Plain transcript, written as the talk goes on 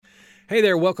Hey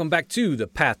there, welcome back to the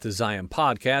Path to Zion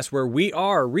podcast, where we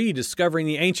are rediscovering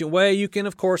the ancient way. You can,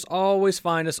 of course, always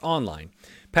find us online.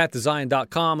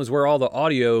 PathToZion.com is where all the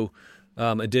audio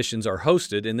editions are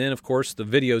hosted, and then, of course, the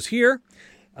videos here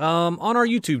on our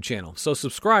YouTube channel. So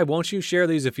subscribe, won't you? Share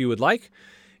these if you would like.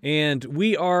 And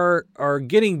we are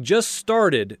getting just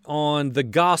started on the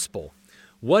gospel.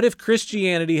 What if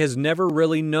Christianity has never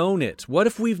really known it? What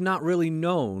if we've not really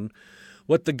known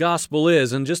what the gospel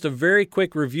is? And just a very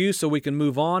quick review so we can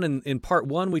move on. In part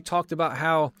one, we talked about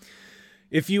how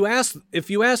if you ask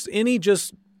any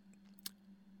just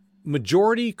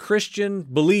majority Christian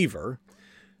believer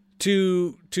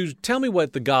to tell me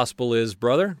what the gospel is,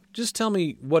 brother, just tell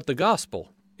me what the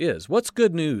gospel is. What's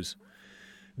good news?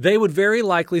 They would very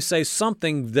likely say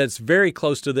something that's very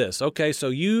close to this. Okay, so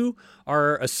you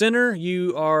are a sinner,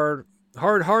 you are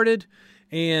hard-hearted,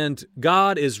 and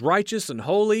God is righteous and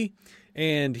holy,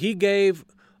 and He gave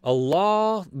a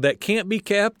law that can't be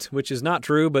kept, which is not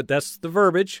true, but that's the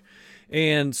verbiage.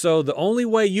 And so the only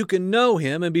way you can know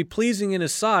Him and be pleasing in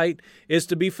His sight is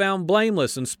to be found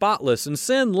blameless and spotless and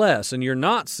sinless. And you're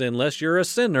not sinless, you're a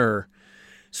sinner.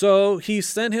 So He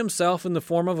sent Himself in the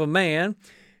form of a man.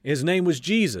 His name was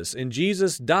Jesus. And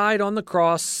Jesus died on the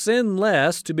cross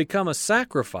sinless to become a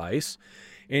sacrifice.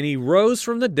 And He rose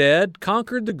from the dead,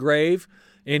 conquered the grave,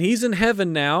 and He's in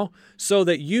heaven now so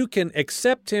that you can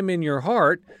accept Him in your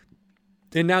heart.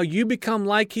 And now you become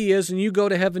like He is and you go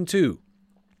to heaven too.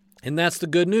 And that's the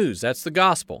good news. That's the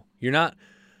gospel. You're not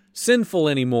sinful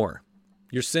anymore.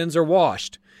 Your sins are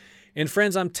washed. And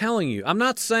friends, I'm telling you, I'm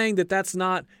not saying that that's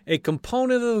not a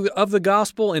component of the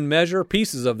gospel in measure.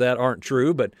 Pieces of that aren't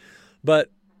true,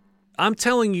 but I'm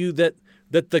telling you that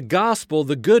the gospel,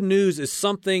 the good news, is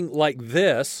something like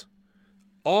this.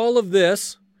 All of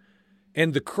this,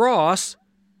 and the cross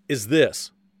is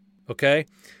this. Okay?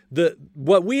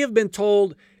 What we have been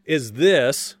told is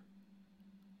this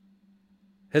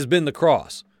has been the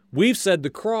cross. We've said the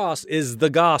cross is the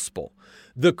gospel.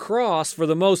 The cross, for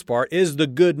the most part, is the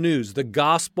good news, the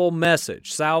gospel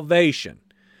message, salvation.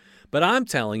 But I'm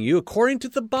telling you, according to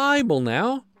the Bible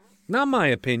now, not my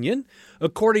opinion,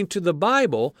 according to the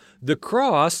Bible, the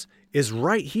cross is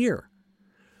right here.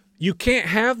 You can't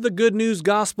have the good news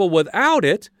gospel without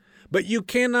it, but you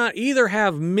cannot either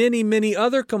have many, many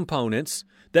other components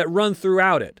that run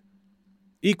throughout it.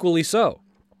 Equally so.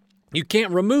 You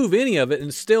can't remove any of it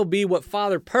and still be what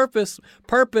Father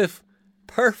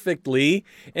perfectly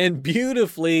and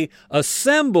beautifully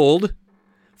assembled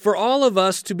for all of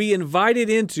us to be invited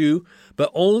into,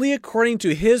 but only according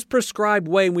to His prescribed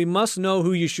way. We must know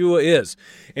who Yeshua is,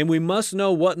 and we must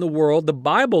know what in the world the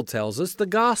Bible tells us the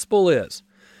gospel is.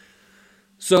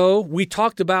 So we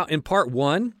talked about in part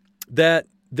one that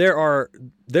there are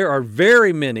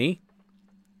very many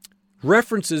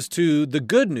references to the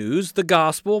good news, the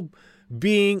gospel,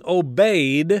 being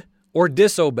obeyed or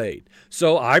disobeyed.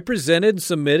 So I presented and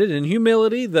submitted in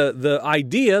humility the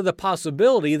idea, the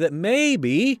possibility that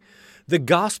maybe the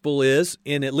gospel is,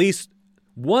 in at least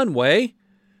one way,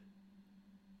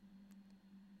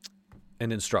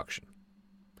 an instruction.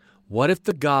 What if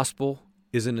the gospel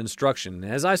is an instruction?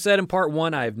 As I said in part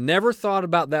one, I have never thought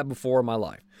about that before in my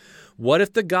life. What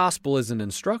if the gospel is an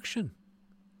instruction?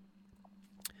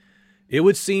 It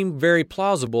would seem very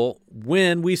plausible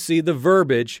when we see the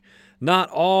verbiage, not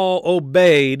all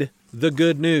obeyed the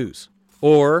good news,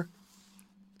 or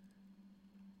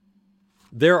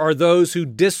there are those who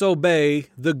disobey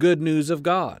the good news of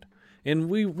God. And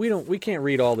we can't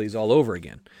read all these all over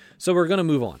again. So we're going to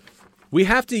move on. We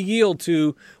have to yield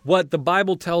to what the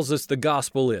Bible tells us the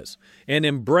gospel is and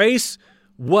embrace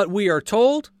what we are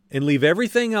told and leave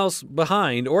everything else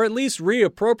behind, or at least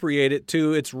reappropriate it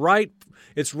to its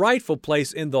rightful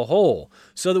place in the whole,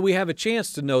 so that we have a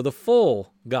chance to know the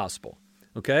full gospel.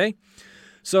 Okay?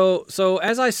 So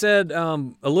as I said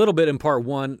a little bit in part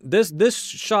one, this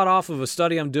shot off of a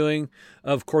study I'm doing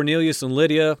of Cornelius and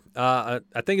Lydia. I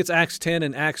think it's Acts 10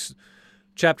 and Acts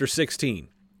chapter 16.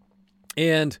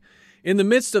 And in the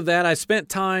midst of that, I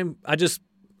spent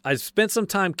some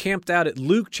time camped out at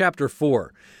Luke chapter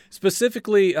 4,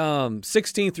 specifically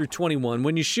 16 through 21,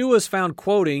 when Yeshua is found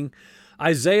quoting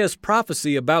Isaiah's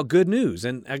prophecy about good news.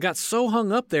 And I got so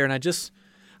hung up there, and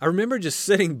I remember just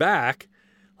sitting back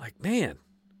like, man,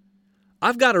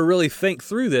 I've got to really think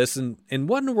through this, and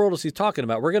what in the world is he talking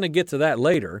about? We're going to get to that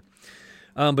later.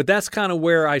 But that's kind of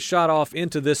where I shot off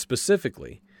into this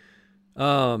specifically.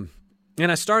 And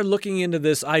I started looking into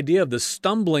this idea of the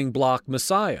stumbling block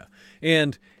Messiah.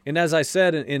 And as I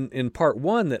said in part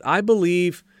one, that I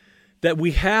believe that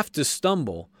we have to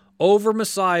stumble over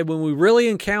Messiah when we really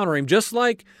encounter Him, just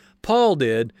like Paul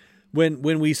did when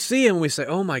we see him, we say,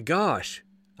 oh my gosh,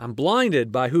 I'm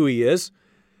blinded by who he is.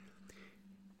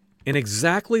 And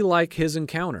exactly like his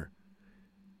encounter,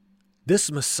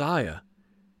 this Messiah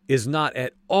is not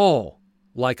at all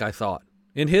like I thought.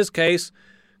 In his case,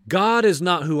 God is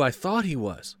not who I thought he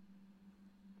was.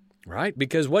 Right?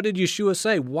 Because what did Yeshua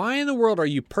say? Why in the world are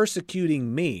you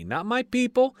persecuting me? Not my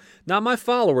people, not my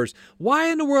followers. Why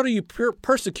in the world are you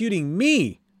persecuting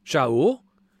me, Shaul?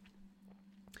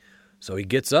 So he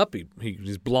gets up,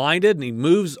 he's blinded, and he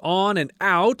moves on and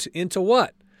out into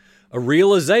what? A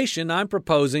realization I'm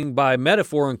proposing by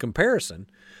metaphor and comparison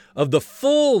of the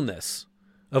fullness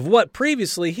of what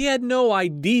previously he had no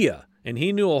idea, and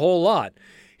he knew a whole lot.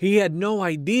 He had no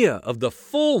idea of the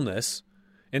fullness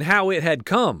and how it had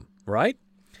come, right?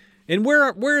 And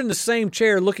we're in the same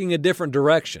chair looking a different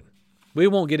direction. We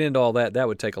won't get into all that. That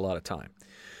would take a lot of time.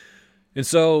 And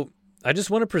so I just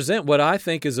want to present what I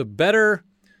think is a better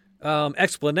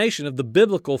explanation of the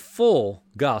biblical full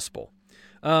gospel.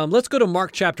 Let's go to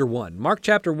Mark chapter 1. Mark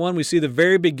chapter 1, we see the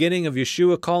very beginning of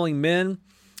Yeshua calling men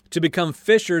to become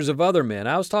fishers of other men.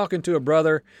 I was talking to a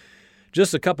brother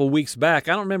just a couple weeks back.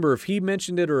 I don't remember if he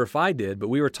mentioned it or if I did, but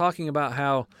we were talking about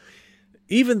how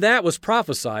even that was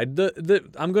prophesied.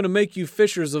 I'm going to make you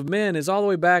fishers of men is all the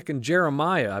way back in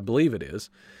Jeremiah, I believe it is.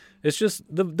 It's just,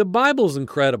 the Bible's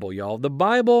incredible, y'all. The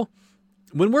Bible,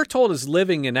 when we're told it's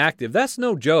living and active, that's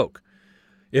no joke.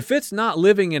 If it's not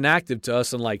living and active to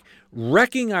us and like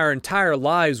wrecking our entire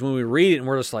lives when we read it and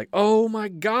we're just like, oh my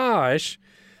gosh,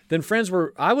 then friends,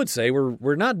 I would say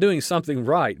we're not doing something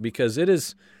right, because it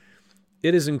is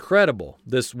incredible,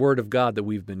 this word of God that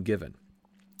we've been given.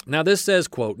 Now this says,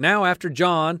 quote, now after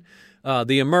John,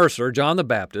 the immerser, John the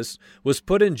Baptist, was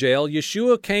put in jail,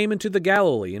 Yeshua came into the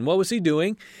Galilee. And what was he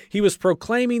doing? He was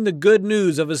proclaiming the good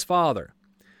news of his Father,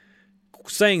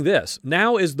 saying this,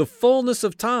 now is the fullness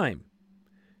of time,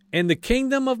 and the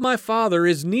kingdom of my Father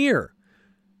is near.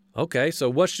 Okay, so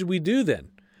what should we do then?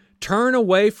 Turn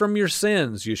away from your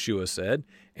sins, Yeshua said,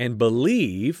 and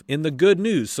believe in the good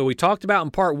news. So we talked about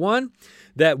in part 1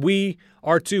 that we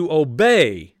are to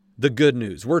obey the good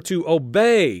news. We're to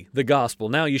obey the gospel.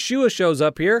 Now, Yeshua shows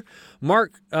up here,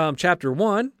 Mark chapter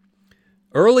 1,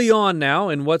 early on now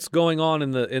in what's going on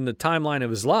in the timeline of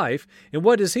his life. And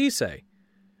what does he say?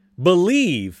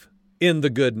 Believe in the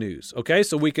good news. Okay,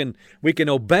 so we can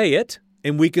obey it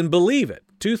and we can believe it.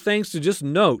 Two things to just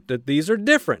note, that these are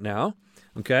different now.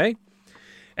 Okay?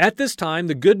 At this time,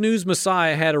 the good news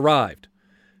Messiah had arrived,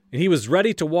 and he was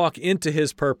ready to walk into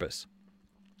his purpose.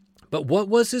 But what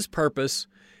was his purpose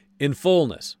in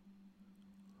fullness?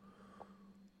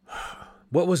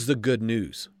 What was the good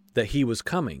news? That he was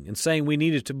coming and saying we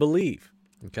needed to believe.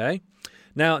 Okay?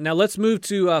 Now let's move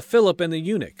to Philip and the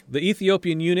eunuch. The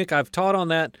Ethiopian eunuch, I've taught on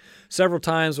that several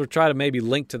times. We'll try to maybe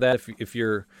link to that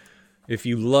if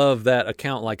you love that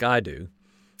account like I do.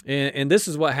 And this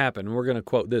is what happened. We're going to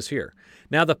quote this here.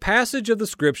 Now, the passage of the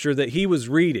scripture that he was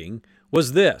reading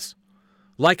was this.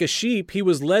 Like a sheep, he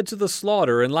was led to the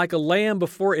slaughter, and like a lamb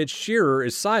before its shearer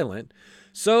is silent,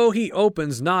 so he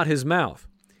opens not his mouth.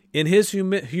 In his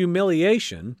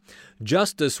humiliation,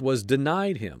 justice was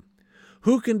denied him.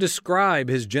 Who can describe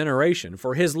his generation?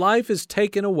 For his life is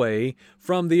taken away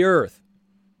from the earth.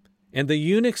 And the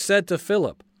eunuch said to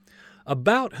Philip,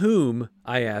 about whom,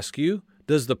 I ask you,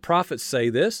 does the prophet say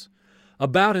this?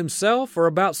 About himself or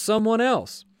about someone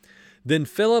else? Then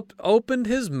Philip opened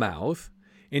his mouth,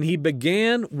 and he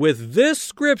began with this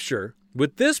scripture,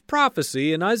 with this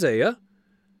prophecy in Isaiah.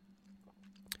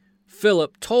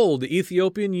 Philip told the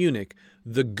Ethiopian eunuch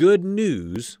the good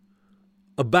news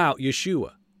about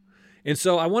Yeshua. And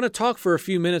so I want to talk for a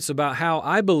few minutes about how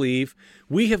I believe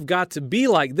we have got to be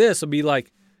like this and be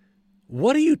like,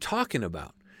 what are you talking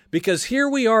about? Because here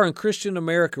we are in Christian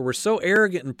America. We're so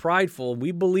arrogant and prideful.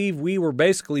 We believe we were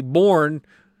basically born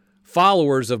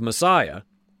followers of Messiah.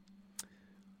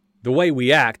 The way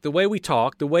we act, the way we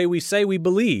talk, the way we say we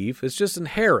believe, it's just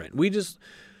inherent.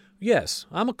 Yes,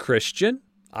 I'm a Christian.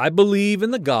 I believe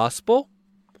in the gospel.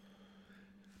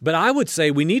 But I would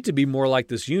say we need to be more like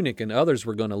this eunuch, and others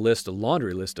we're going to list a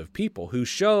laundry list of people who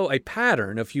show a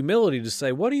pattern of humility to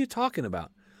say, what are you talking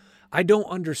about? I don't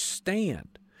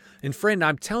understand. And friend,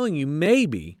 I'm telling you,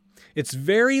 maybe it's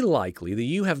very likely that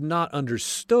you have not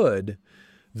understood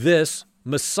this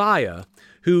Messiah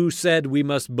who said we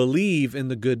must believe in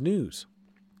the good news.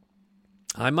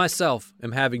 I myself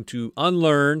am having to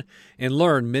unlearn and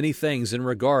learn many things in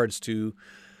regards to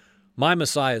my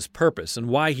Messiah's purpose and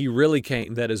why he really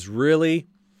came. That is really,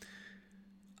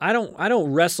 I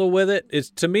don't wrestle with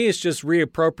it. To me, it's just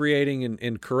reappropriating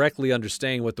and correctly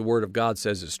understanding what the Word of God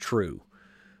says is true.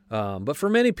 But for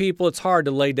many people, it's hard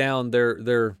to lay down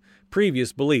their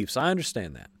previous beliefs. I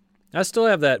understand that. I still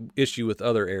have that issue with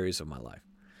other areas of my life.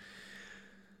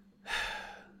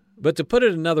 But to put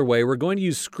it another way, we're going to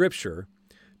use Scripture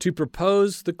to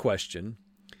propose the question,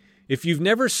 if you've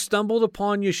never stumbled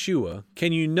upon Yeshua,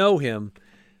 can you know him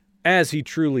as he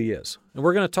truly is? And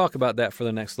we're going to talk about that for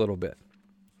the next little bit.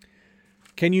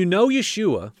 Can you know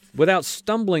Yeshua without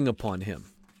stumbling upon him?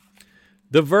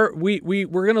 We're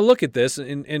going to look at this,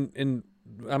 and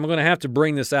I'm going to have to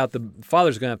bring this out. The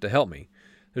Father's going to have to help me.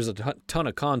 There's a ton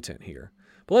of content here.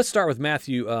 But let's start with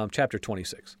Matthew chapter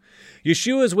 26.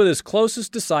 Yeshua is with his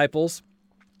closest disciples.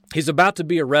 He's about to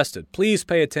be arrested. Please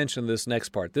pay attention to this next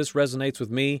part. This resonates with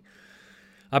me.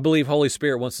 I believe Holy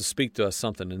Spirit wants to speak to us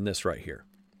something in this right here.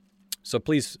 So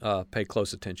please pay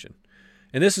close attention.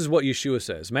 And this is what Yeshua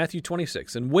says, Matthew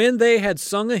 26. And when they had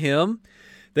sung a hymn,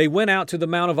 they went out to the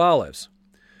Mount of Olives.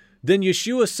 Then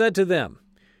Yeshua said to them,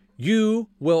 you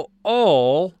will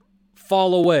all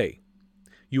fall away.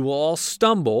 You will all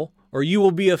stumble, or you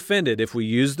will be offended if we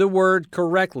use the word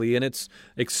correctly in its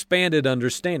expanded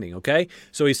understanding, okay?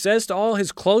 So he says to all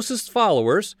his closest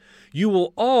followers, you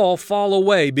will all fall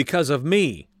away because of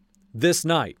me this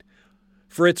night.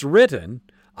 For it's written,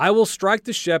 I will strike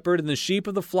the shepherd, and the sheep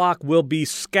of the flock will be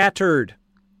scattered.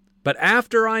 But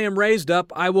after I am raised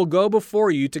up, I will go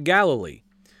before you to Galilee.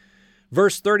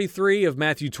 Verse 33 of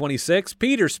Matthew 26,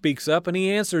 Peter speaks up and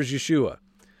he answers Yeshua.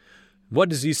 What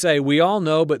does he say? We all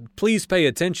know, but please pay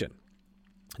attention.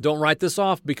 Don't write this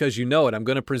off because you know it. I'm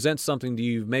going to present something to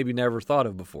you you've maybe never thought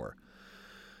of before.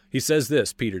 He says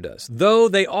this, Peter does. Though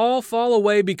they all fall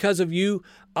away because of you,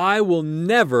 I will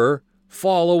never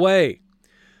fall away.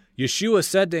 Yeshua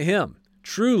said to him,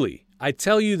 truly, I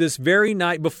tell you this very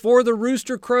night, before the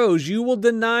rooster crows, you will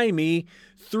deny me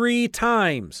 3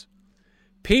 times.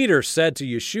 Peter said to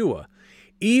Yeshua,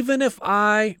 even if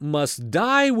I must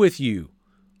die with you,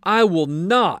 I will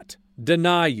not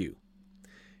deny you.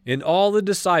 And all the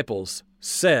disciples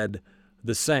said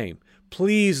the same.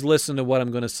 Please listen to what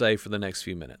I'm going to say for the next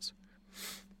few minutes.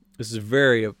 This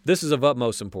is of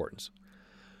utmost importance.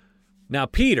 Now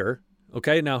Peter,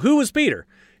 who was Peter?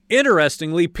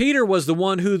 Interestingly, Peter was the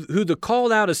one who the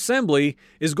called out assembly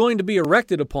is going to be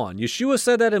erected upon. Yeshua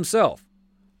said that himself.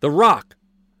 The rock.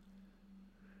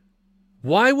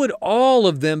 Why would all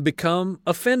of them become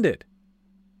offended?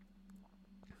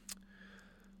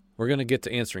 We're going to get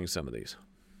to answering some of these.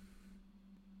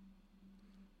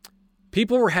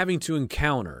 People were having to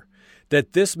encounter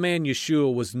that this man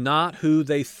Yeshua was not who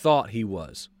they thought he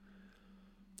was,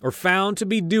 or found to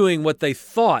be doing what they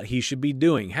thought he should be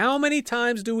doing. How many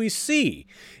times do we see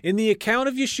in the account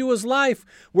of Yeshua's life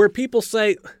where people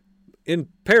say, in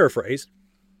paraphrase,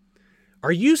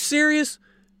 are you serious?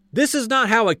 This is not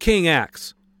how a king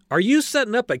acts. Are you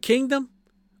setting up a kingdom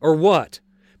or what?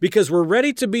 Because we're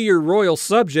ready to be your royal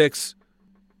subjects.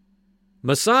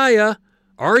 Messiah,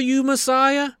 are you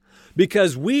Messiah?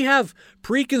 Because we have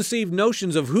preconceived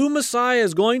notions of who Messiah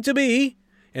is going to be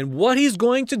and what he's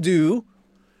going to do.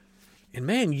 And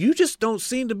man, you just don't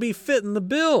seem to be fitting the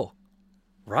bill,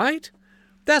 right?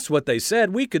 That's what they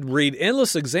said. We could read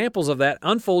endless examples of that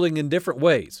unfolding in different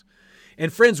ways.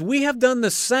 And friends, we have done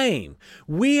the same.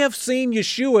 We have seen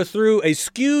Yeshua through a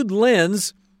skewed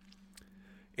lens,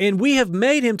 and we have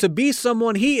made him to be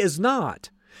someone he is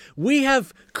not. We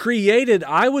have created,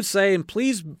 I would say, and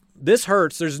please, this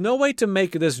hurts. There's no way to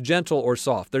make this gentle or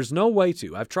soft. There's no way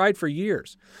to. I've tried for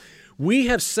years. We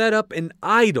have set up an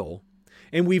idol,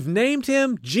 and we've named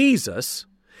him Jesus,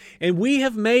 and we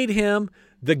have made him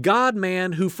the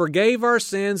God-man who forgave our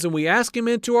sins, and we ask him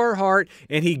into our heart,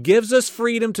 and he gives us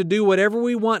freedom to do whatever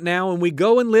we want now, and we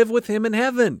go and live with him in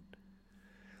heaven.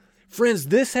 Friends,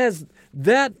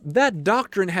 that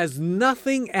doctrine has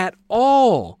nothing at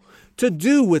all to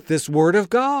do with this Word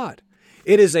of God.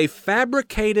 It is a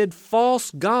fabricated false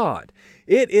God.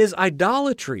 It is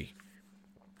idolatry.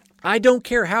 I don't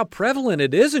care how prevalent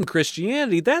it is in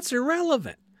Christianity. That's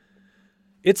irrelevant.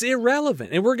 It's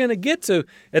irrelevant. And we're going to get to,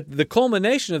 at the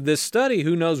culmination of this study,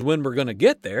 who knows when we're going to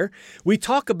get there, we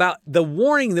talk about the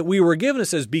warning that we were given. It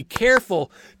says, be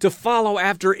careful to follow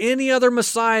after any other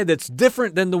Messiah that's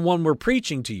different than the one we're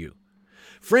preaching to you.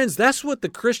 Friends, that's what the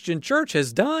Christian church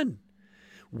has done.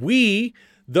 We,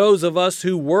 those of us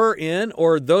who were in,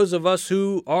 or those of us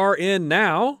who are in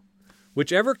now,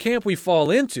 whichever camp we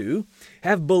fall into,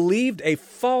 have believed a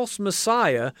false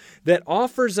Messiah that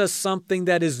offers us something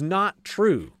that is not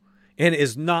true and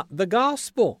is not the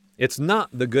gospel. It's not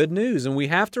the good news, and we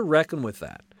have to reckon with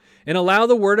that and allow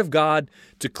the Word of God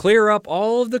to clear up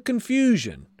all of the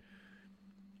confusion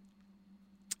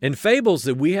and fables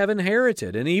that we have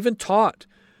inherited and even taught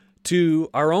to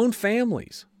our own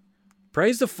families.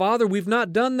 Praise the Father, we've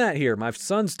not done that here. My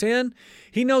son's 10.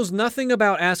 He knows nothing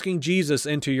about asking Jesus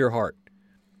into your heart.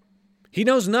 He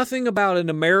knows nothing about an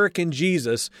American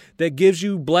Jesus that gives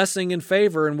you blessing and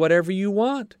favor and whatever you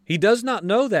want. He does not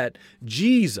know that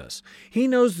Jesus. He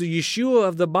knows the Yeshua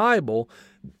of the Bible,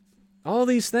 all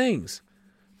these things.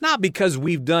 Not because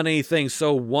we've done anything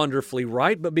so wonderfully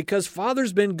right, but because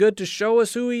Father's been good to show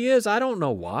us who He is. I don't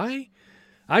know why.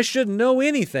 I shouldn't know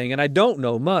anything, and I don't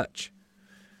know much.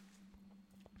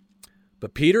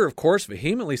 But Peter, of course,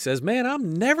 vehemently says, man,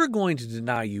 I'm never going to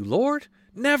deny you, Lord.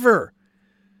 Never.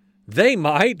 They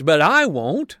might, but I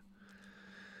won't.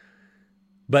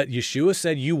 But Yeshua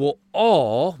said, you will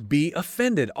all be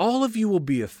offended. All of you will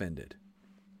be offended.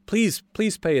 Please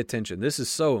pay attention. This is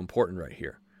so important right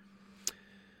here.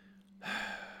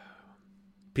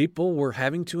 People were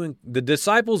the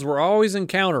disciples were always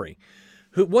encountering.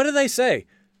 What do they say?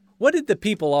 What did the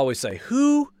people always say?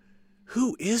 Who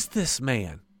is this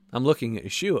man? I'm looking at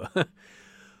Yeshua.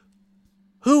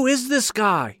 Who is this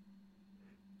guy?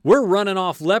 We're running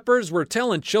off lepers. We're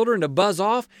telling children to buzz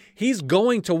off. He's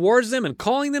going towards them and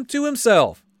calling them to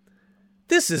himself.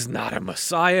 This is not a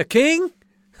Messiah king.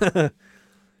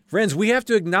 Friends, we have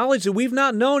to acknowledge that we've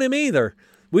not known him either.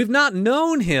 We've not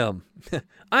known him.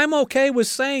 I'm okay with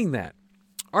saying that.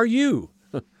 Are you?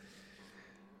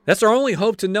 That's our only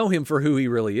hope, to know him for who he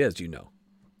really is, you know.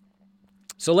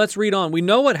 So let's read on. We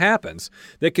know what happens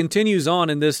that continues on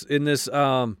in this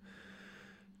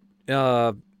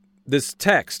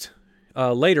text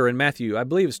later in Matthew. I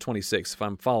believe it's 26, if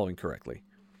I'm following correctly.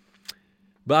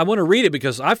 But I want to read it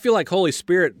because I feel like Holy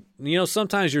Spirit,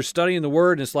 sometimes you're studying the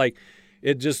Word and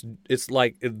it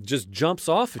just jumps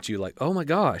off at you like, oh my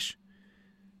gosh,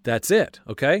 that's it,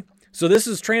 okay? So this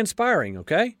is transpiring,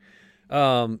 okay?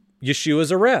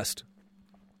 Yeshua's arrest.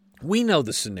 We know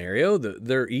the scenario.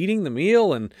 They're eating the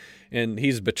meal and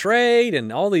he's betrayed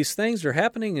and all these things are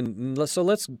happening. And so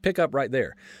let's pick up right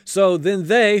there. So then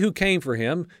they who came for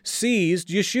him seized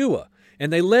Yeshua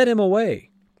and they led him away,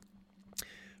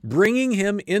 bringing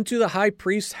him into the high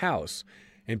priest's house.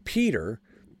 And Peter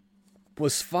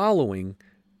was following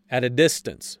at a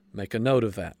distance. Make a note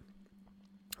of that.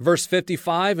 Verse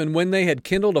 55, and when they had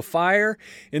kindled a fire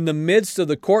in the midst of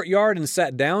the courtyard and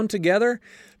sat down together,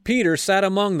 Peter sat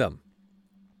among them.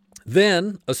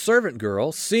 Then a servant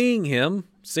girl, seeing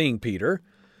Peter,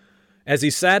 as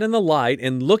he sat in the light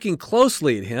and looking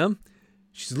closely at him,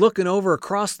 she's looking over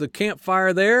across the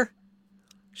campfire there.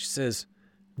 She says,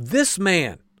 this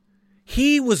man,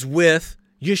 he was with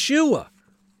Yeshua.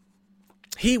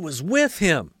 He was with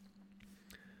him.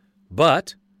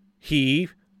 But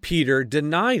Peter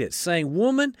denied it, saying,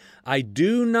 woman, I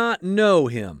do not know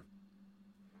him.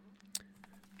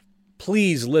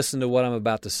 Please listen to what I'm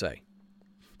about to say.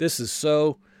 This is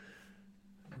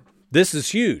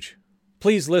huge.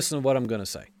 Please listen to what I'm going to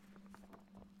say.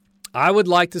 I would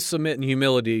like to submit in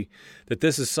humility that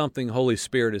this is something Holy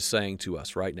Spirit is saying to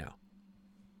us right now.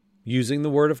 Using the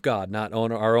Word of God, not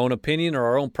on our own opinion or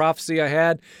our own prophecy I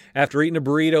had after eating a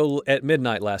burrito at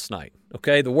midnight last night.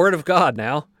 Okay, the Word of God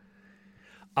now.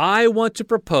 I want to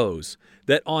propose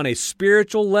that on a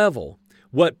spiritual level,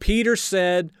 what Peter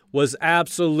said was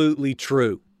absolutely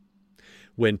true.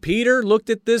 When Peter looked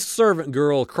at this servant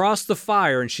girl across the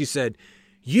fire and she said,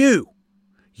 you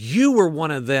were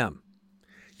one of them.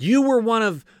 You were one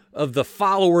of the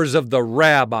followers of the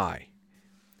rabbi.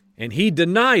 And he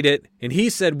denied it, and he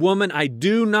said, woman, I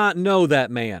do not know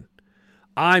that man.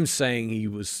 I'm saying he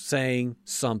was saying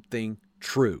something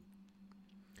true.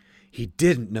 He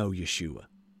didn't know Yeshua.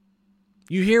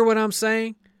 You hear what I'm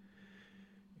saying?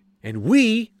 And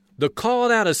we, the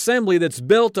called out assembly that's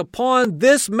built upon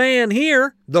this man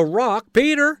here, the rock,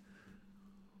 Peter,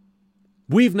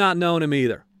 we've not known him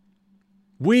either.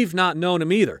 We've not known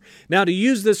him either. Now, to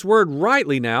use this word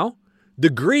rightly now, the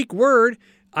Greek word,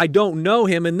 I don't know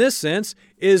him in this sense,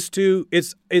 is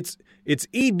it's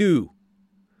idu.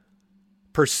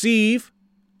 Perceive,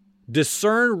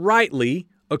 discern rightly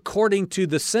according to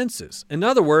the senses. In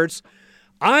other words,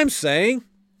 I'm saying,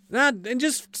 and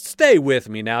just stay with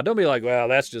me now. Don't be like, well,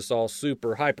 that's just all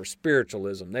super hyper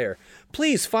spiritualism there.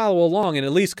 Please follow along and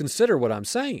at least consider what I'm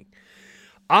saying.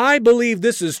 I believe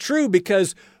this is true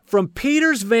because from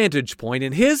Peter's vantage point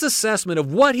and his assessment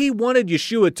of what he wanted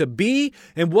Yeshua to be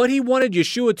and what he wanted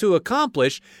Yeshua to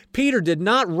accomplish, Peter did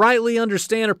not rightly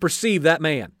understand or perceive that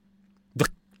man.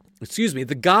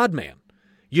 The God-man.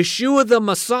 Yeshua the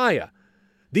Messiah.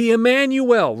 The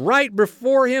Emmanuel, right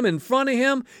before him, in front of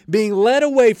him, being led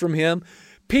away from him.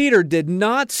 Peter did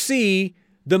not see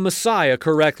the Messiah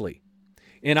correctly.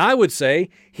 And I would say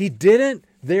he didn't,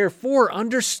 therefore,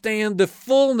 understand the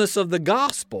fullness of the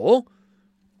gospel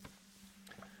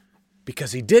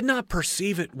because he did not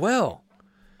perceive it well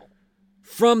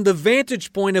from the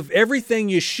vantage point of everything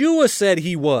Yeshua said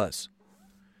he was.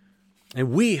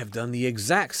 And we have done the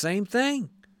exact same thing.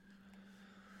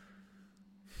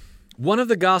 One of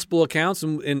the gospel accounts,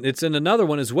 and it's in another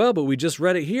one as well, but we just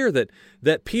read it here,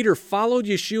 that Peter followed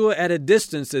Yeshua at a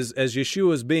distance as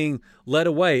Yeshua is being led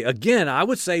away. Again, I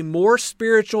would say more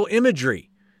spiritual imagery.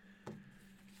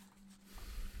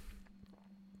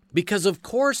 Because of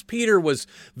course Peter was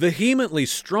vehemently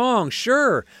strong.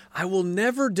 Sure, I will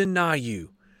never deny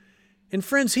you. And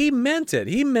friends, he meant it.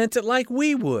 He meant it like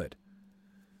we would.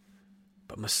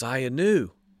 But Messiah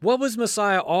knew. What was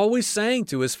Messiah always saying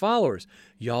to his followers?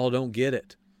 Y'all don't get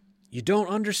it. You don't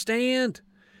understand.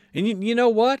 And you know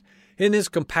what? In his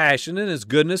compassion and his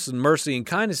goodness and mercy and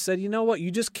kindness said, you know what?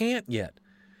 You just can't yet.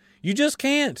 You just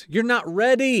can't. You're not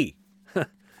ready.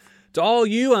 To all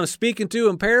you I'm speaking to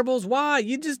in parables, why?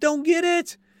 You just don't get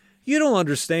it. You don't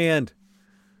understand.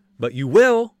 But you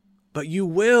will. But you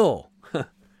will.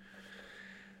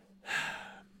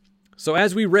 So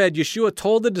as we read, Yeshua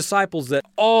told the disciples that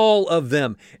all of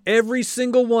them, every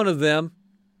single one of them,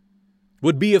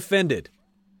 would be offended.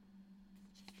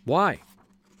 Why?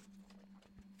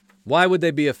 Why would they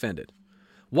be offended?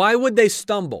 Why would they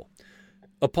stumble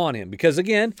upon him? Because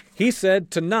again, he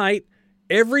said, tonight,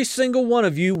 every single one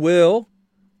of you will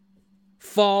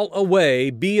fall away,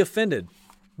 be offended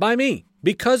by me,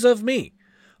 because of me.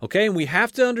 Okay, and we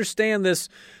have to understand this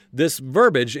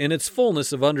verbiage in its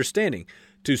fullness of understanding.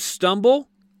 To stumble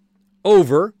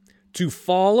over, to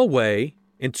fall away,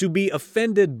 and to be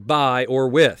offended by or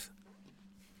with.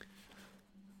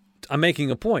 I'm making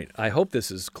a point. I hope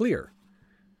this is clear.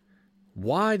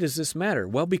 Why does this matter?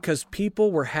 Well, because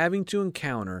people were having to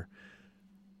encounter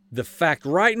the fact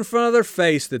right in front of their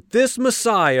face that this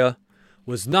Messiah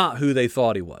was not who they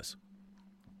thought he was.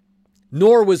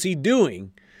 Nor was he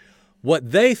doing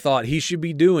what they thought he should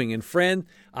be doing. And friend,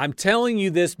 I'm telling you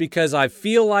this because I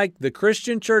feel like the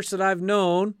Christian church that I've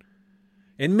known,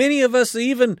 and many of us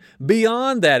even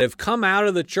beyond that, have come out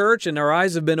of the church and our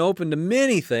eyes have been opened to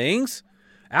many things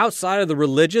outside of the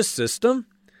religious system,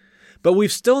 but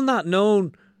we've still not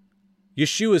known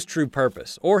Yeshua's true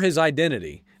purpose or his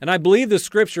identity. And I believe the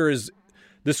scriptures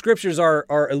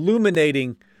are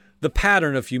illuminating the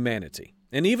pattern of humanity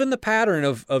and even the pattern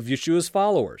of Yeshua's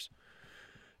followers,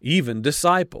 even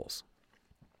disciples.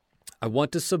 I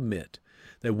want to submit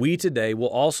that we today will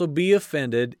also be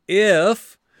offended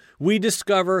if we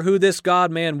discover who this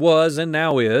God-man was and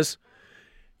now is,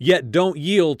 yet don't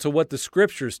yield to what the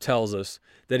Scriptures tells us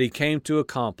that he came to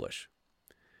accomplish.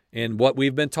 And what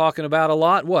we've been talking about a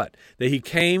lot, what? That he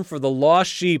came for the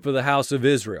lost sheep of the house of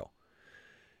Israel.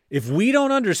 If we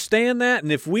don't understand that,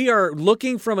 and if we are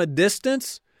looking from a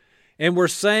distance and we're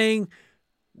saying,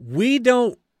 we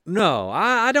don't know,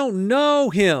 I don't know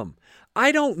him,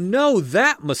 I don't know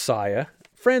that Messiah.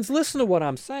 Friends, listen to what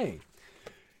I'm saying.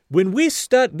 When we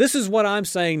study, this is what I'm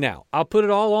saying now. I'll put it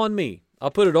all on me.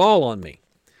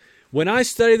 When I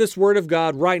study this Word of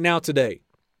God right now today,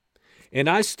 and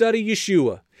I study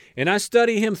Yeshua, and I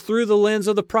study him through the lens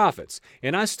of the prophets,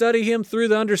 and I study him through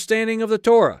the understanding of the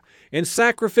Torah, and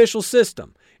sacrificial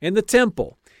system, and the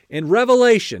temple, and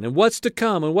Revelation, and what's to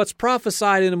come, and what's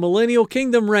prophesied in a millennial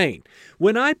kingdom reign.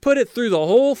 When I put it through the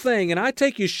whole thing, and I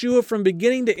take Yeshua from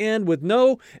beginning to end with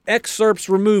no excerpts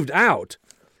removed out,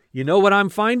 you know what I'm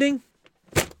finding?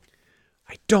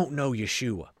 I don't know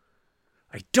Yeshua.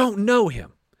 I don't know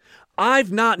him.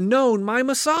 I've not known my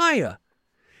Messiah.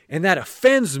 And that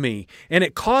offends me, and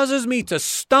it causes me to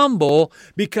stumble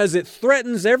because it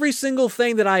threatens every single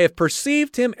thing that I have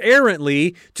perceived him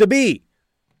errantly to be.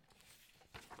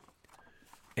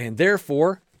 And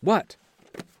therefore, what?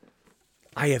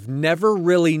 I have never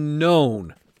really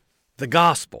known the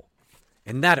gospel.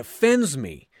 And that offends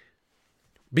me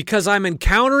because I'm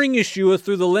encountering Yeshua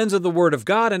through the lens of the Word of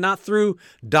God and not through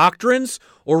doctrines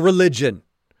or religion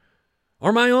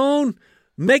or my own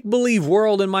make-believe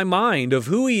world in my mind of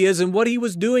who he is and what he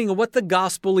was doing and what the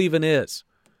gospel even is.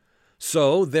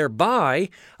 So, thereby,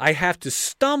 I have to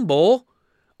stumble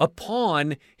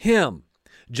upon him.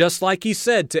 Just like he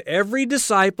said to every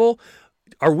disciple,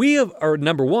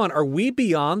 number one, are we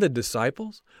beyond the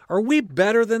disciples? Are we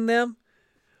better than them?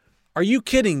 Are you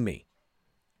kidding me?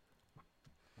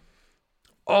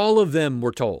 All of them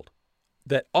were told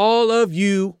that all of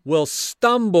you will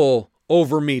stumble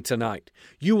over me tonight.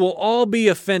 You will all be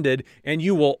offended and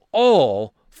you will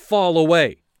all fall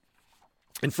away.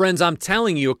 And friends, I'm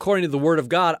telling you, according to the Word of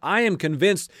God, I am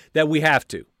convinced that we have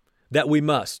to. That we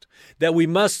must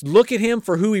look at him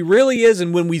for who he really is,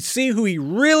 and when we see who he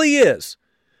really is,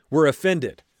 we're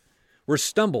offended. We're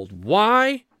stumbled.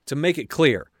 Why? To make it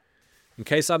clear. in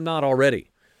case I'm not already.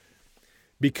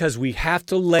 Because we have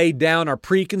to lay down our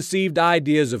preconceived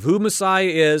ideas of who Messiah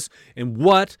is and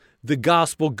what the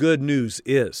gospel good news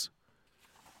is.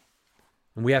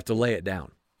 And we have to lay it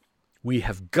down. We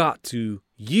have got to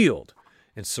yield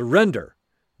and surrender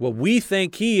what we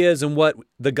think he is and what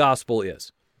the gospel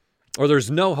is. Or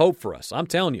there's no hope for us. I'm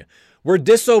telling you, we're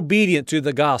disobedient to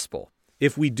the gospel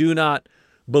if we do not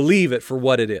believe it for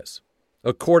what it is,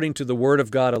 according to the word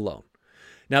of God alone.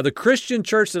 Now, the Christian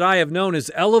church that I have known has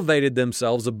elevated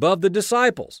themselves above the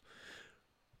disciples.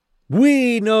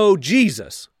 We know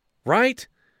Jesus, right?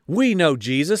 We know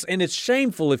Jesus, and it's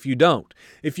shameful if you don't.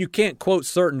 If you can't quote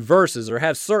certain verses or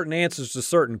have certain answers to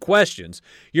certain questions,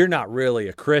 you're not really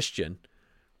a Christian.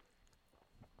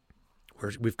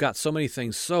 We've got so many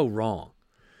things so wrong.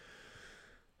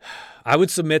 I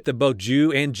would submit that both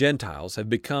Jew and Gentiles have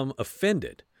become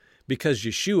offended because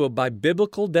Yeshua, by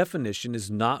biblical definition,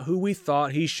 is not who we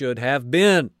thought he should have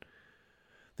been.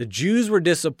 The Jews were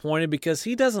disappointed because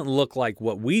he doesn't look like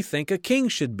what we think a king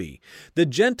should be. The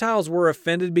Gentiles were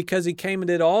offended because he came and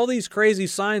did all these crazy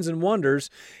signs and wonders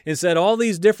and said all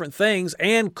these different things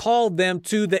and called them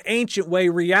to the ancient way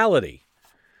reality.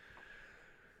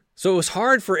 So it was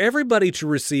hard for everybody to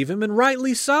receive him, and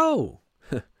rightly so.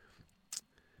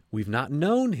 We've not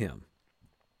known him.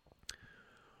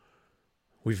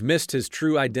 We've missed his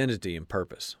true identity and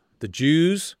purpose. The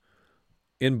Jews,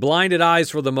 in blinded eyes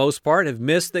for the most part, have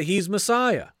missed that he's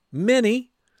Messiah.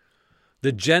 Many.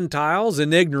 The Gentiles,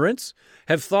 in ignorance,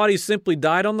 have thought he simply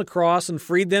died on the cross and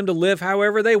freed them to live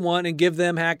however they want and give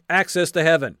them access to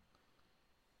heaven.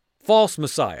 False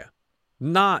Messiah.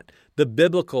 Not the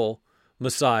biblical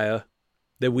Messiah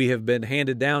that we have been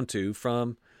handed down to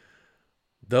from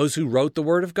those who wrote the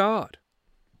Word of God.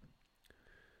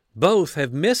 Both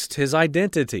have missed his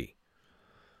identity.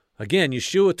 Again,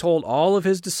 Yeshua told all of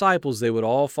his disciples they would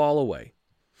all fall away.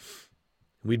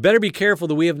 We'd better be careful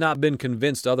that we have not been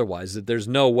convinced otherwise, that there's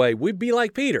no way. We'd be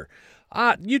like Peter.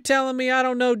 You telling me I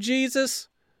don't know Jesus?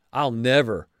 I'll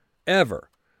never, ever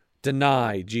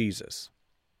deny Jesus.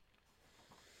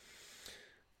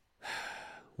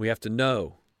 We have to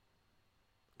know.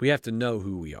 We have to know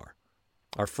who we are.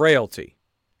 Our frailty.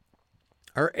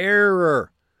 Our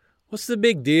error. What's the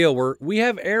big deal? We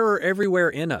have error everywhere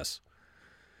in us.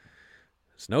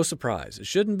 It's no surprise. It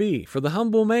shouldn't be. For the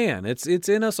humble man, it's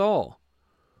in us all.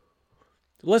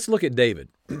 Let's look at David.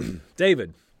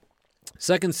 David,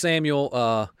 2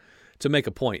 Samuel, to make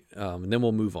a point, and then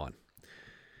we'll move on.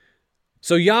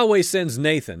 So Yahweh sends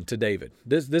Nathan to David.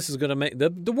 This is going to make...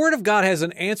 The Word of God has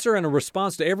an answer and a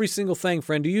response to every single thing,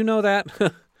 friend. Do you know that?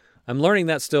 I'm learning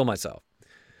that still myself.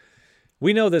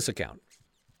 We know this account.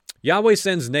 Yahweh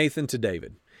sends Nathan to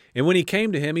David. And when he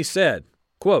came to him, he said,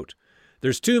 quote,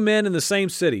 "There's two men in the same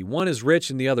city. One is rich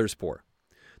and the other is poor.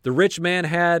 The rich man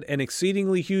had an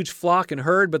exceedingly huge flock and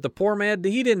herd, but the poor man,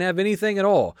 he didn't have anything at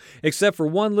all, except for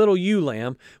one little ewe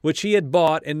lamb, which he had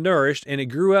bought and nourished, and it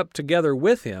grew up together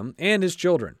with him and his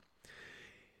children.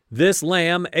 This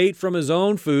lamb ate from his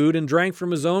own food and drank from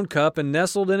his own cup and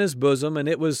nestled in his bosom, and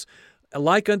it was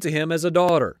like unto him as a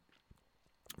daughter."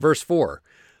 Verse 4,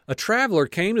 "A traveler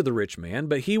came to the rich man,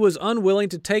 but he was unwilling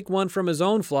to take one from his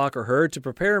own flock or herd to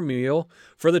prepare a meal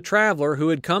for the traveler who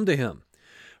had come to him.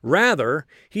 Rather,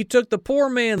 he took the poor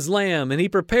man's lamb, and he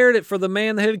prepared it for the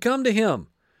man that had come to him."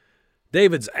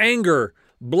 David's anger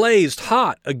blazed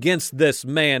hot against this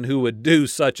man who would do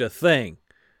such a thing.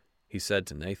 He said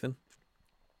to Nathan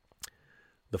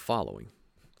the following,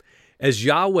 "As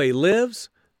Yahweh lives,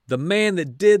 the man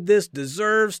that did this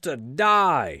deserves to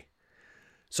die.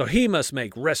 So he must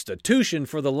make restitution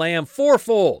for the lamb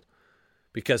fourfold,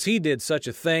 because he did such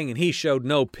a thing and he showed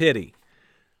no pity."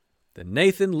 Then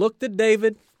Nathan looked at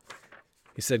David.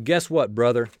 He said, "Guess what,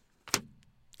 brother?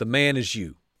 The man is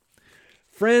you."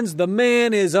 Friends, the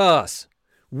man is us.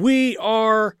 We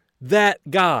are that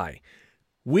guy.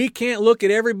 We can't look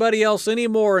at everybody else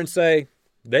anymore and say,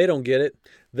 they don't get it.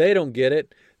 They don't get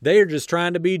it. They're just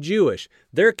trying to be Jewish.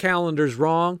 Their calendar's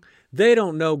wrong. They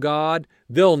don't know God.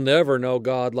 They'll never know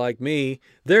God like me.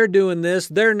 They're doing this.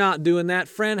 They're not doing that.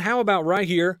 Friend, how about right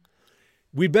here?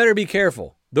 We better be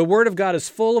careful. The Word of God is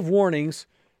full of warnings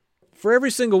for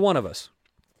every single one of us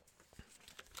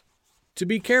to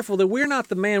be careful that we're not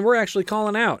the man we're actually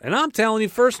calling out. And I'm telling you,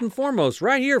 first and foremost,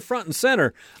 right here, front and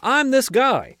center, I'm this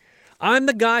guy. I'm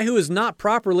the guy who has not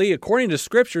properly, according to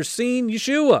Scripture, seen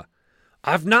Yeshua.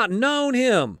 I've not known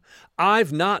him.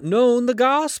 I've not known the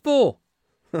gospel.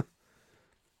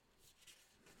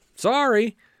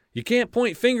 Sorry, you can't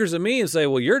point fingers at me and say,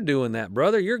 well, you're doing that,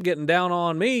 brother. You're getting down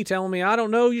on me, telling me I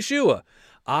don't know Yeshua.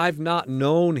 I've not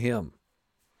known him.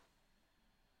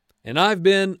 And I've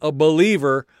been a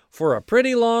believer for a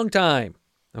pretty long time,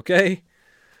 okay?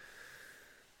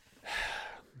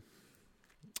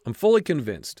 I'm fully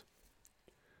convinced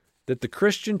that the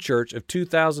Christian church of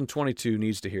 2022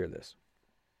 needs to hear this.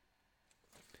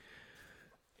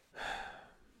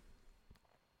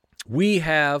 We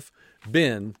have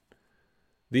been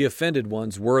the offended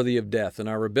ones worthy of death in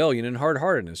our rebellion and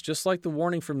hard-heartedness, just like the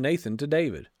warning from Nathan to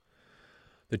David.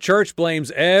 The church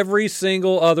blames every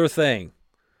single other thing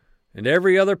and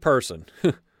every other person,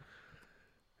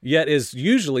 yet is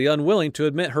usually unwilling to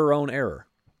admit her own error,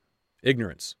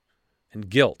 ignorance, and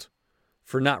guilt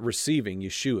for not receiving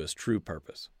Yeshua's true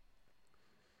purpose.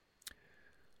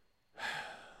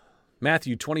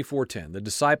 Matthew 24:10, the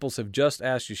disciples have just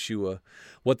asked Yeshua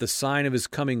what the sign of his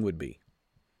coming would be.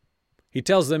 He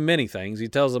tells them many things. He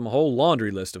tells them a whole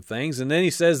laundry list of things, and then he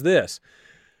says this.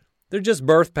 They're just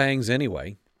birth pangs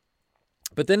anyway.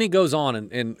 But then he goes on,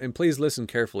 and please listen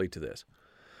carefully to this.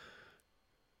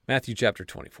 Matthew chapter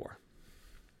 24.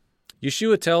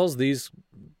 Yeshua tells these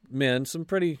men some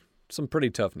pretty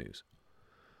tough news.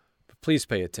 But please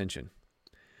pay attention.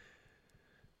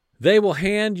 They will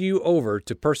hand you over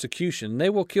to persecution. They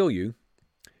will kill you.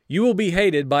 You will be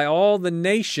hated by all the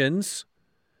nations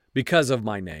because of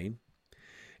my name.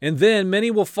 And then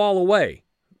many will fall away.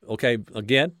 Okay,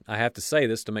 again, I have to say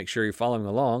this to make sure you're following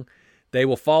along. They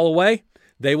will fall away.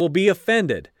 They will be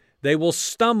offended. They will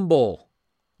stumble.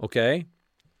 Okay?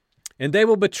 And they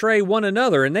will betray one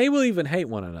another, and they will even hate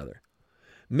one another.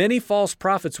 Many false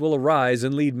prophets will arise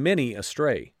and lead many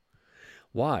astray.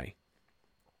 Why?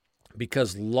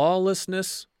 Because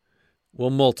lawlessness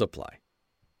will multiply.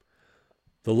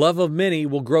 The love of many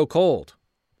will grow cold,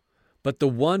 but the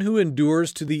one who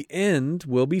endures to the end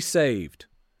will be saved.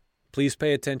 Please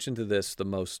pay attention to this, the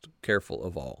most careful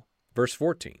of all. Verse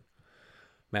 14,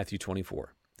 Matthew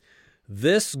 24.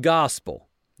 This gospel,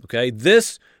 okay,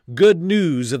 this good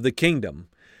news of the kingdom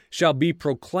shall be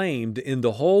proclaimed in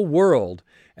the whole world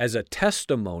as a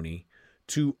testimony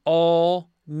to all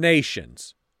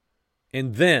nations.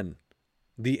 And then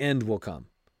the end will come.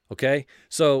 Okay?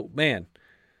 So, man,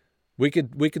 we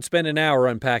could spend an hour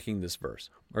unpacking this verse,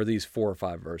 or these 4 or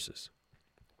 5 verses.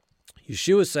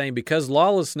 Yeshua is saying because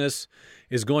lawlessness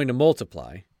is going to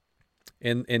multiply,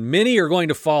 and many are going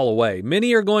to fall away,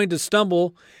 many are going to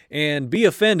stumble and be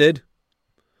offended,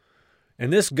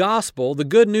 and this gospel, the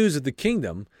good news of the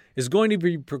kingdom, is going to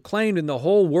be proclaimed in the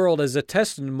whole world as a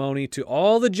testimony to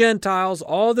all the Gentiles,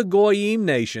 all the Goyim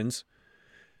nations,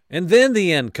 and then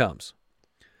the end comes.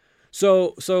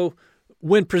 So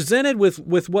when presented with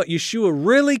what Yeshua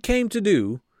really came to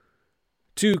do,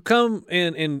 to come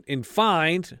and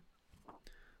find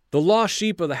the lost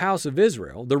sheep of the house of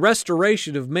Israel, the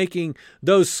restoration of making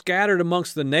those scattered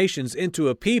amongst the nations into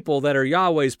a people that are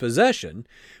Yahweh's possession,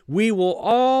 we will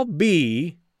all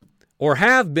be, or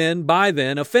have been by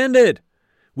then, offended.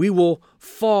 We will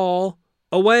fall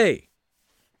away.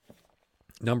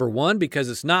 Number one, because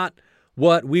it's not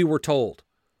what we were told.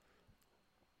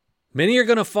 Many are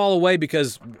going to fall away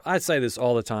because, I say this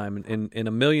all the time in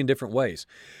a million different ways.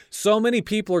 So many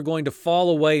people are going to fall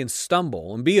away and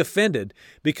stumble and be offended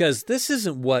because this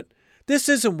isn't what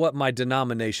my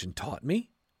denomination taught me.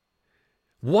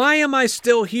 Why am I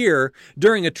still here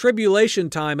during a tribulation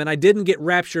time and I didn't get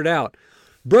raptured out?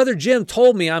 Brother Jim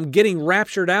told me I'm getting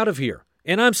raptured out of here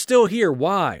and I'm still here.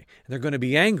 Why? And they're going to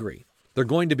be angry. They're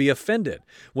going to be offended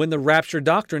when the rapture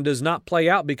doctrine does not play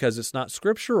out because it's not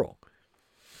scriptural.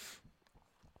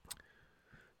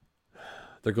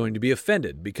 They're going to be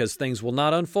offended because things will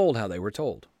not unfold how they were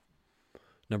told.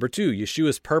 Number 2,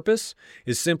 Yeshua's purpose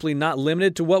is simply not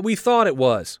limited to what we thought it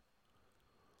was.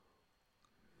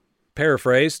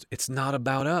 Paraphrased, it's not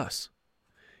about us.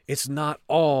 It's not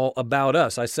all about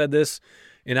us. I said this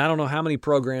in I don't know how many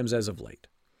programs as of late.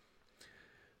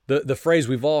 The phrase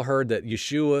we've all heard that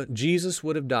Jesus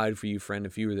would have died for you, friend,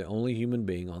 if you were the only human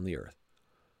being on the earth.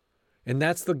 And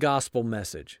that's the gospel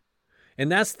message.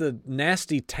 And that's the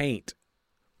nasty taint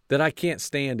that I can't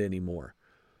stand anymore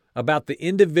about the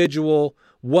individual,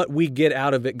 what we get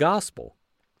out of it gospel,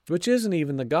 which isn't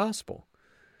even the gospel.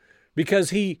 Because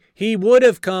he would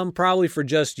have come probably for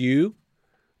just you,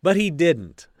 but he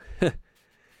didn't.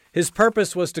 His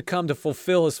purpose was to come to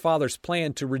fulfill his Father's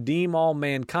plan to redeem all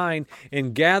mankind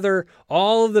and gather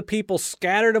all of the people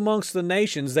scattered amongst the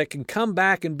nations that can come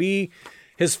back and be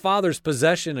his Father's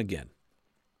possession again.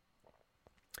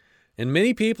 And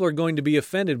many people are going to be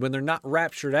offended when they're not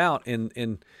raptured out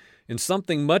and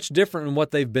something much different than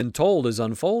what they've been told is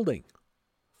unfolding.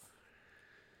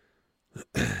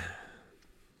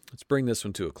 Let's bring this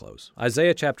one to a close.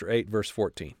 Isaiah chapter 8, verse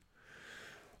 14.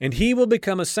 And he will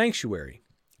become a sanctuary,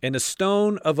 and a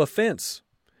stone of offense,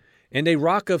 and a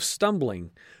rock of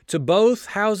stumbling to both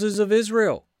houses of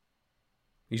Israel.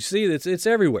 You see, it's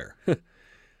everywhere.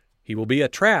 He will be a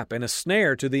trap and a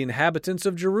snare to the inhabitants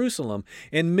of Jerusalem,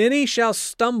 and many shall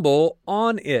stumble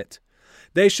on it.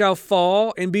 They shall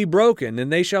fall and be broken,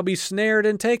 and they shall be snared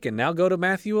and taken. Now go to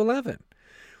Matthew 11.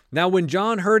 Now when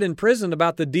John heard in prison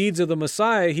about the deeds of the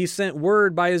Messiah, he sent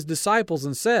word by his disciples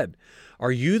and said,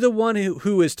 Are you the one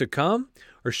who is to come,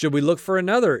 or should we look for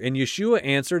another? And Yeshua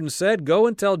answered and said, Go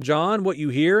and tell John what you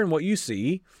hear and what you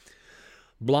see.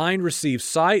 Blind receive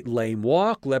sight, lame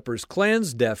walk, lepers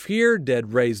cleansed, deaf hear,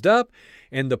 dead raised up,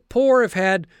 and the poor have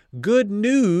had good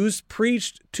news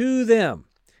preached to them.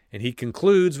 And he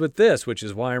concludes with this, which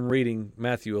is why I'm reading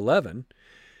Matthew 11.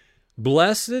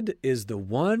 Blessed is the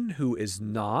one who is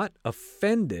not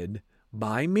offended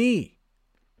by me.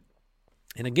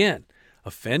 And again,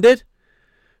 offended,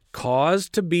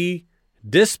 caused to be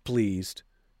displeased,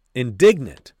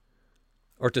 indignant,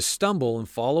 or to stumble and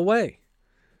fall away.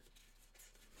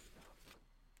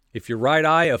 If your right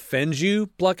eye offends you,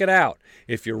 pluck it out.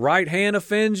 If your right hand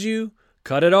offends you,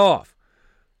 cut it off.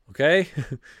 Okay?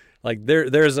 Like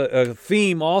there's a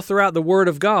theme all throughout the Word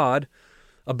of God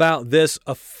about this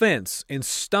offense and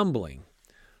stumbling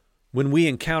when we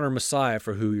encounter Messiah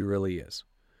for who he really is.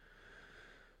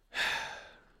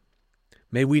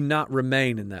 May we not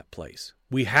remain in that place.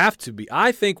 We have to be.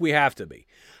 I think we have to be.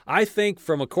 I think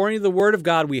from according to the Word of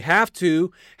God, we have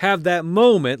to have that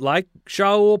moment like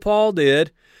Shaul Paul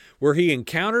did where he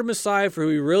encountered Messiah for who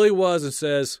he really was and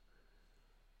says,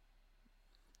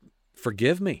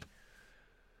 forgive me.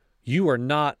 You are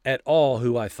not at all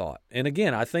who I thought. And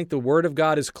again, I think the Word of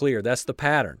God is clear. That's the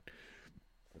pattern.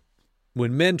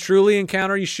 When men truly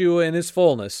encounter Yeshua in his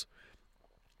fullness,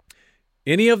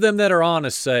 any of them that are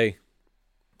honest say,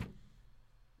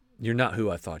 you're not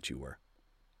who I thought you were.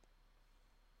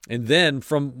 And then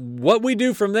from what we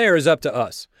do from there is up to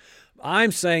us.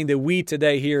 I'm saying that we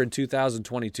today here in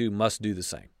 2022 must do the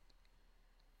same.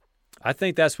 I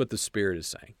think that's what the Spirit is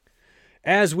saying.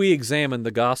 As we examine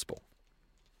the gospel.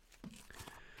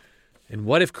 And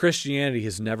what if Christianity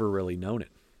has never really known it?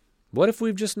 What if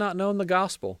we've just not known the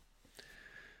gospel?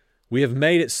 We have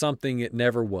made it something it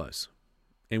never was.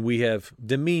 And we have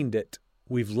demeaned it.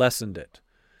 We've lessened it.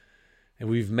 And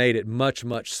we've made it much,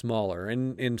 much smaller.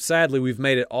 And sadly, we've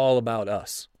made it all about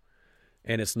us.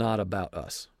 And it's not about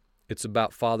us. It's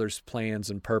about Father's plans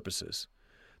and purposes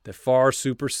that far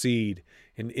supersede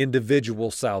an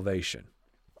individual salvation.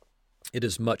 It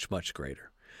is much, much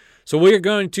greater. So we are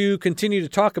going to continue to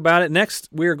talk about it. Next,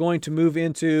 we are going to move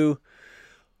into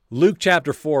Luke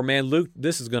chapter 4. Man, Luke,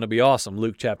 this is going to be awesome,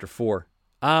 Luke chapter 4.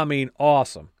 I mean,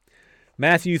 awesome.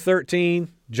 Matthew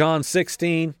 13, John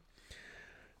 16,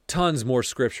 tons more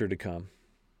scripture to come.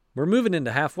 We're moving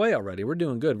into halfway already. We're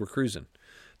doing good. We're cruising.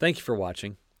 Thank you for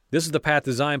watching. This is the Path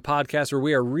to Zion podcast where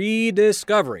we are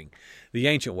rediscovering the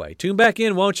ancient way. Tune back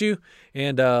in, won't you?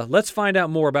 And let's find out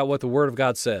more about what the Word of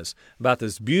God says about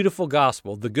this beautiful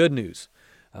gospel, the good news.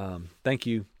 Thank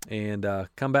you, and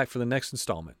come back for the next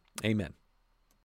installment. Amen.